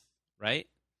death, right?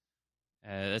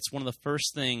 That's one of the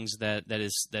first things that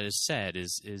is said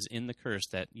is in the curse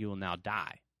that you will now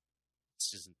die. It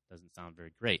just doesn't sound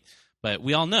very great. But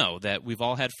we all know that we've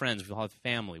all had friends, we've all had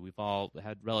family, we've all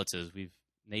had relatives, we've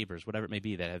neighbors, whatever it may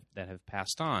be, that have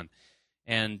passed on.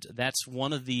 And that's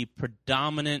one of the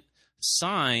predominant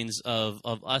signs of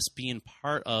us being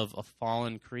part of a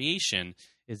fallen creation,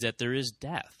 is that there is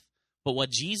death. But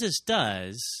what Jesus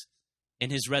does in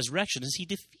his resurrection is he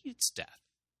defeats death.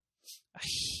 A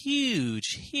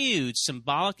huge, huge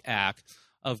symbolic act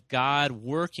of God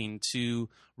working to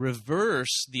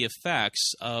reverse the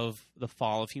effects of the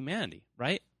fall of humanity,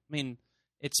 right? I mean,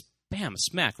 it's bam,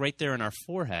 smack, right there in our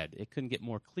forehead. It couldn't get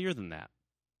more clear than that.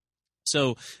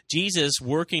 So Jesus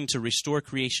working to restore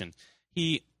creation.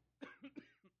 This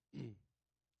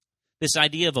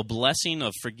idea of a blessing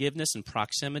of forgiveness and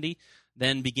proximity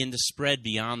then began to spread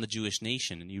beyond the Jewish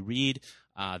nation. And you read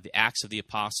the Acts of the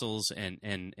Apostles,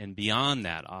 and beyond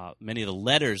that, many of the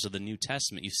letters of the New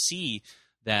Testament, you see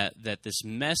that this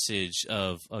message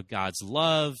of God's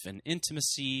love and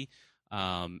intimacy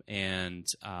and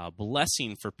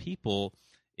blessing for people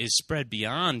is spread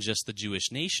beyond just the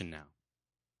Jewish nation now.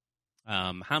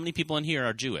 How many people in here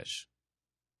are Jewish?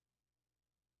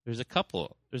 There's a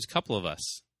couple of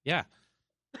us. Yeah.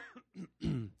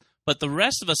 But the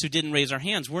rest of us who didn't raise our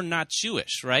hands, we're not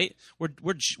Jewish, right?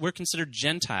 We're considered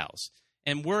Gentiles,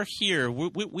 and we're here.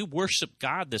 We worship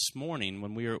God this morning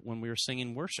when we were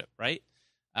singing worship, right?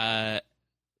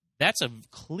 That's a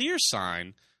clear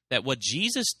sign that what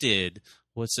Jesus did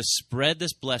was to spread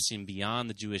this blessing beyond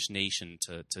the Jewish nation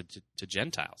to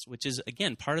Gentiles, which is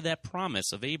again part of that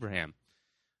promise of Abraham.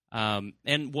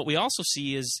 And what we also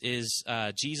see is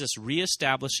Jesus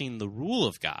reestablishing the rule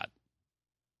of God.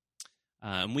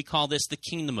 And we call this the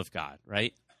kingdom of God,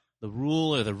 right? The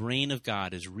rule or the reign of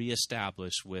God is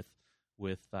reestablished with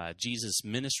Jesus'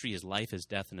 ministry, his life, his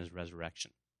death, and his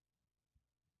resurrection.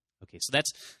 Okay, so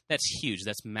that's huge.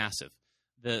 That's massive.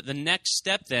 The next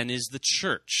step then is the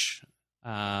church.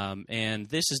 And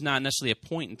this is not necessarily a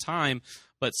point in time,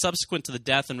 but subsequent to the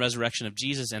death and resurrection of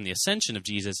Jesus and the ascension of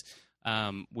Jesus,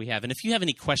 we have. And if you have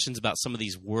any questions about some of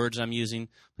these words I'm using,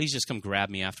 please just come grab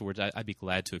me afterwards. I'd be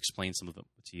glad to explain some of them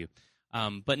to you.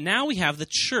 But now we have the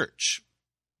church.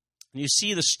 And you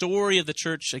see the story of the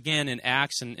church again in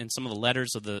Acts and some of the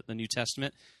letters of the New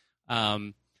Testament.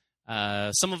 Some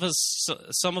of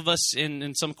us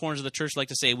in some corners of the church like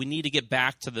to say we need to get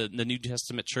back to the New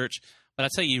Testament church. But I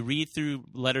tell you read through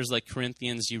letters like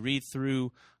Corinthians, you read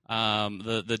through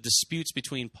the disputes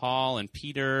between Paul and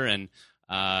Peter, and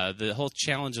the whole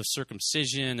challenge of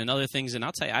circumcision and other things. And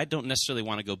I'll tell you, I don't necessarily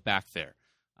want to go back there.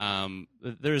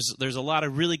 There's a lot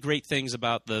of really great things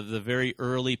about the very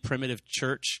early primitive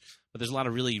church, but there's a lot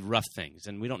of really rough things,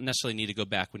 and we don't necessarily need to go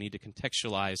back. We need to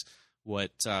contextualize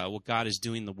what God is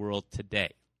doing in the world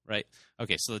today, right?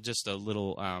 Okay, so just a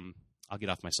little. I'll get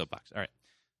off my soapbox. All right.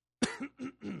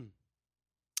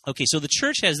 Okay, so the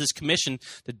church has this commission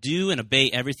to do and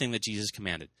obey everything that Jesus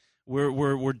commanded.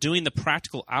 We're doing the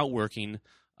practical outworking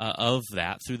of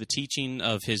that through the teaching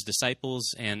of his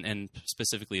disciples and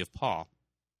specifically of Paul.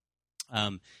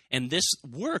 And this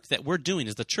work that we're doing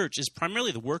as the church is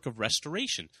primarily the work of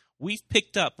restoration. We've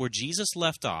picked up where Jesus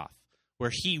left off,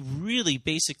 where he really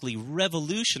basically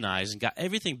revolutionized and got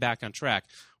everything back on track.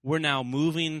 We're now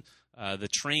moving the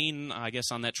train, I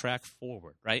guess, on that track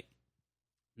forward, right?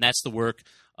 And that's the work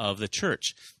of the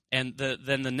church. And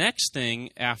then the next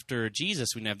thing after Jesus,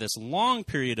 we have this long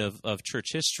period of church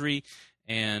history.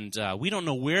 And we don't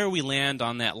know where we land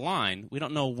on that line. We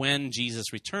don't know when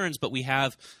Jesus returns, but we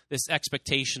have this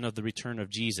expectation of the return of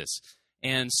Jesus.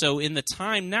 And so in the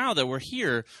time now that we're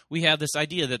here, we have this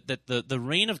idea that the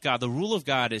reign of God, the rule of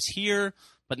God is here,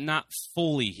 but not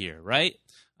fully here, right?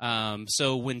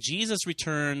 So when Jesus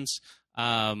returns,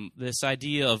 this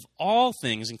idea of all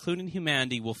things, including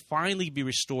humanity, will finally be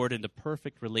restored into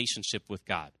perfect relationship with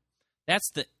God. That's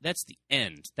the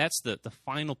end. That's the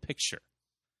final picture.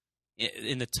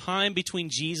 In the time between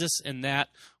Jesus and that,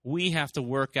 we have to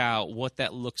work out what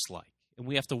that looks like. And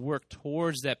we have to work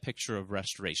towards that picture of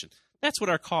restoration. That's what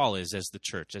our call is as the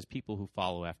church, as people who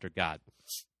follow after God.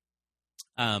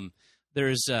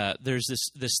 There's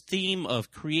this theme of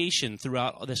creation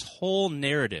throughout this whole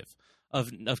narrative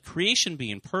of creation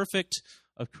being perfect,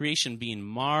 of creation being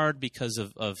marred because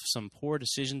of some poor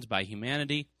decisions by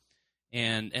humanity,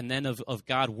 and then of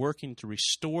God working to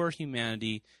restore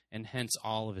humanity and hence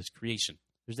all of his creation.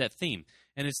 There's that theme.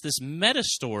 And it's this meta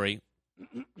story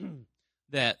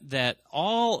that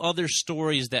all other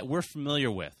stories that we're familiar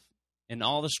with in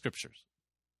all the scriptures,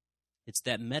 it's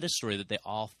that meta story that they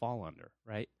all fall under,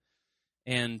 right?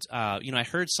 And, I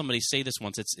heard somebody say this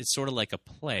once. It's sort of like a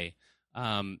play.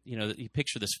 You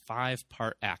picture this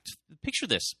 5-part act. Picture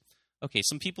this. Okay,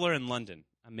 some people are in London.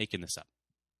 I'm making this up.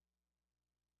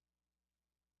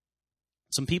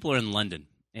 Some people are in London,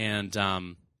 and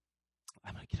I'm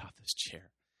going to get off this chair.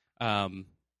 And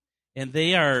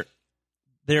they're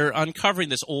uncovering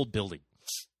this old building.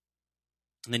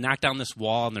 And they knock down this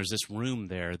wall, and there's this room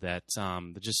there that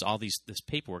just all this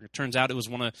paperwork. It turns out it was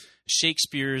one of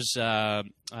Shakespeare's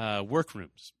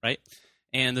workrooms, right?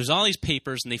 And there's all these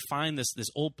papers, and they find this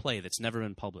old play that's never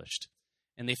been published.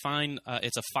 And they find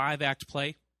it's a 5-act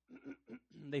play.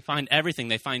 They find everything.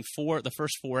 They find the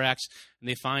first 4 acts, and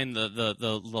they find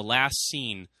the last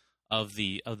scene of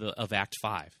Act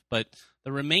 5. But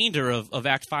the remainder of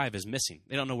Act 5 is missing.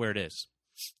 They don't know where it is.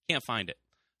 Can't find it.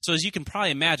 So as you can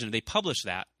probably imagine, they publish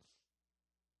that.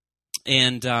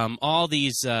 And all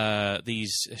these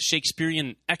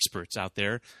Shakespearean experts out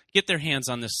there get their hands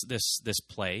on this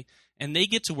play, and they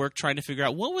get to work trying to figure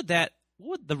out what would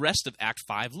the rest of Act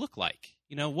 5 look like?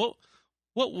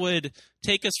 What would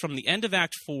take us from the end of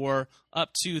Act 4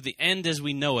 up to the end as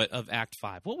we know it of Act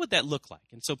 5? What would that look like?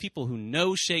 And so people who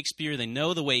know Shakespeare, they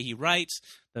know the way he writes,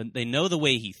 they know the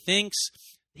way he thinks,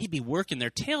 they'd be working their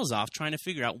tails off trying to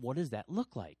figure out what does that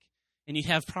look like. And you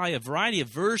have probably a variety of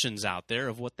versions out there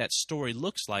of what that story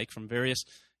looks like from various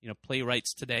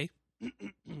playwrights today.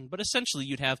 But essentially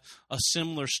you'd have a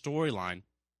similar storyline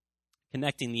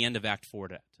connecting the end of Act 4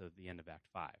 to the end of Act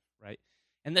 5, right?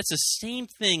 And that's the same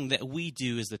thing that we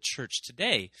do as the church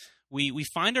today. We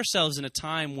find ourselves in a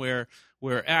time where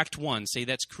Act 1, say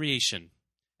that's creation.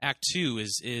 Act 2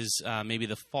 is maybe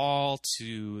the fall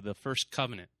to the first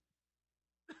covenant.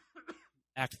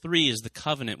 Act 3 is the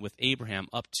covenant with Abraham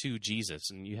up to Jesus,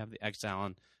 and you have the exile.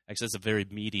 And actually, that's a very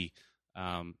meaty,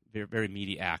 very, very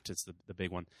meaty act. It's the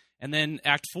big one. And then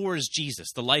Act 4 is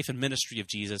Jesus, the life and ministry of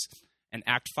Jesus. And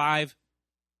Act 5,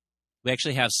 we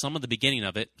actually have some of the beginning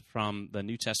of it from the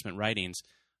New Testament writings,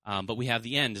 but we have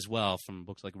the end as well from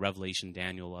books like Revelation,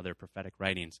 Daniel, other prophetic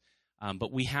writings.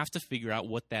 But we have to figure out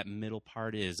what that middle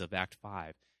part is of Act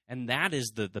 5. And that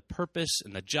is the purpose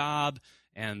and the job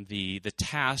and the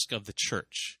task of the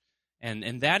church.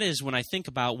 And that is, when I think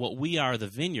about what we are, the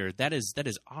Vineyard, that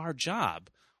is our job.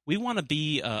 We want to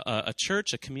be a church,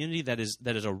 a community that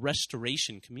is a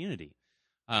restoration community.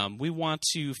 We want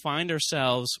to find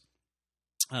ourselves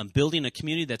building a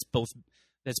community that's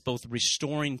both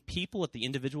restoring people at the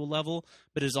individual level,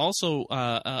 but is also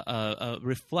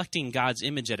reflecting God's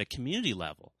image at a community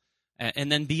level.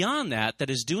 And then beyond that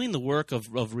is doing the work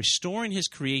of restoring his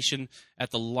creation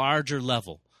at the larger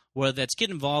level, whether that's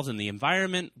getting involved in the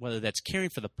environment, whether that's caring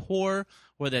for the poor,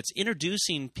 whether that's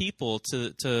introducing people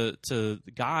to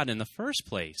God in the first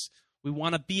place. We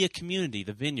want to be a community,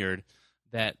 the Vineyard,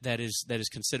 that is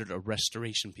considered a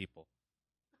restoration people.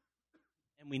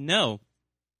 And we know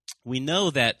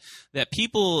that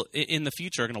people in the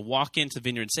future are going to walk into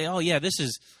Vineyard and say, "Oh yeah, this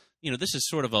is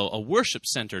sort of a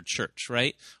worship-centered church,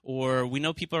 right?" Or we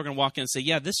know people are going to walk in and say,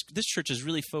 "Yeah, this church is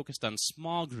really focused on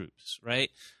small groups,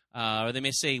 right?" Or they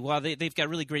may say, "Well, they've got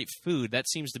really great food. That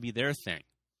seems to be their thing."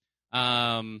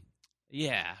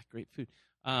 Yeah, great food.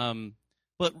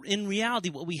 But in reality,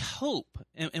 what we hope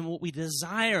and what we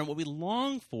desire and what we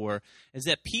long for is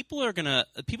that people are gonna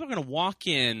walk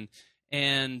in.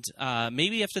 And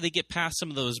maybe after they get past some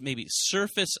of those maybe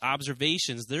surface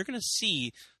observations, they're going to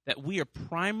see that we are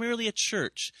primarily a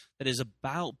church that is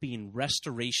about being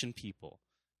restoration people,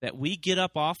 that we get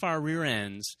up off our rear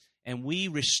ends and we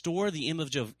restore the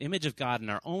image of God in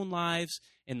our own lives,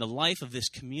 in the life of this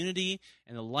community,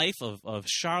 and the life of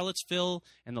Charlottesville,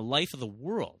 and the life of the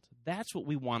world. That's what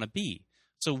we want to be.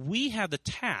 So we have the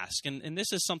task, and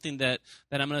this is something that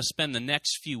I'm going to spend the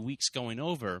next few weeks going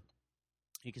over,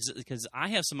 because I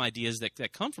have some ideas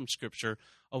that come from Scripture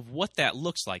of what that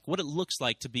looks like, what it looks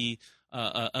like to be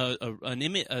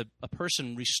a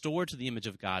person restored to the image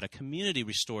of God, a community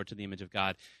restored to the image of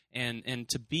God, and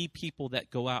to be people that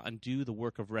go out and do the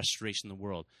work of restoration in the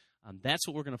world. That's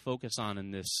what we're going to focus on in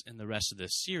the rest of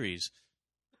this series.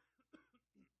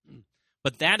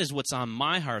 But that is what's on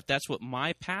my heart. That's what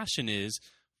my passion is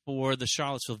for the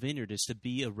Charlottesville Vineyard, is to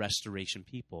be a restoration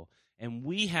people. And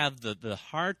we have the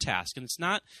hard task, and it's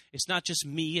not just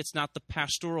me, it's not the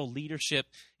pastoral leadership,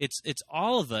 it's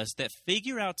all of us that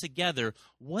figure out together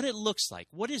what it looks like.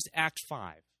 What is Act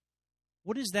 5?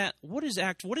 What is that? What is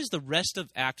the rest of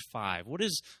Act 5? What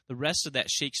does the rest of that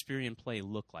Shakespearean play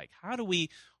look like? How do we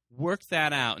work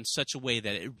that out in such a way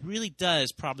that it really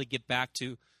does probably get back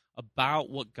to about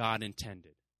what God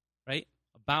intended, right?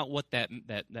 About what that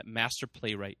master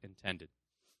playwright intended.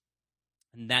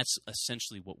 And that's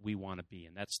essentially what we want to be.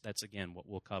 And that's again, what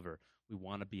we'll cover. We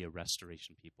want to be a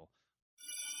restoration people.